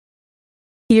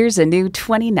Here's a new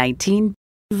 2019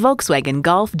 Volkswagen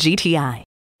Golf GTI.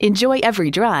 Enjoy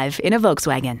every drive in a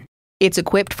Volkswagen. It's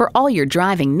equipped for all your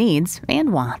driving needs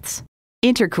and wants.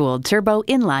 Intercooled turbo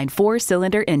inline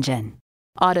 4-cylinder engine.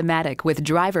 Automatic with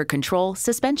driver control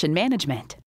suspension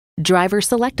management. Driver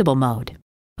selectable mode.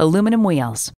 Aluminum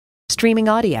wheels. Streaming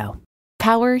audio.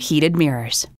 Power heated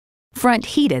mirrors. Front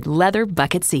heated leather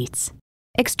bucket seats.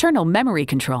 External memory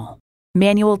control.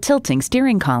 Manual tilting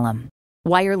steering column.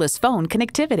 Wireless phone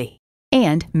connectivity.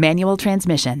 And manual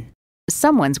transmission.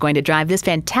 Someone's going to drive this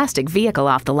fantastic vehicle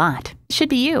off the lot. Should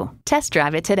be you. Test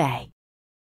drive it today.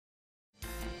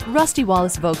 Rusty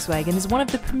Wallis Volkswagen is one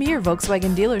of the premier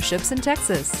Volkswagen dealerships in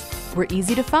Texas. We're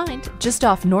easy to find just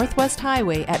off Northwest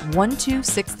Highway at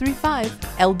 12635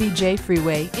 LBJ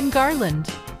Freeway in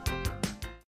Garland.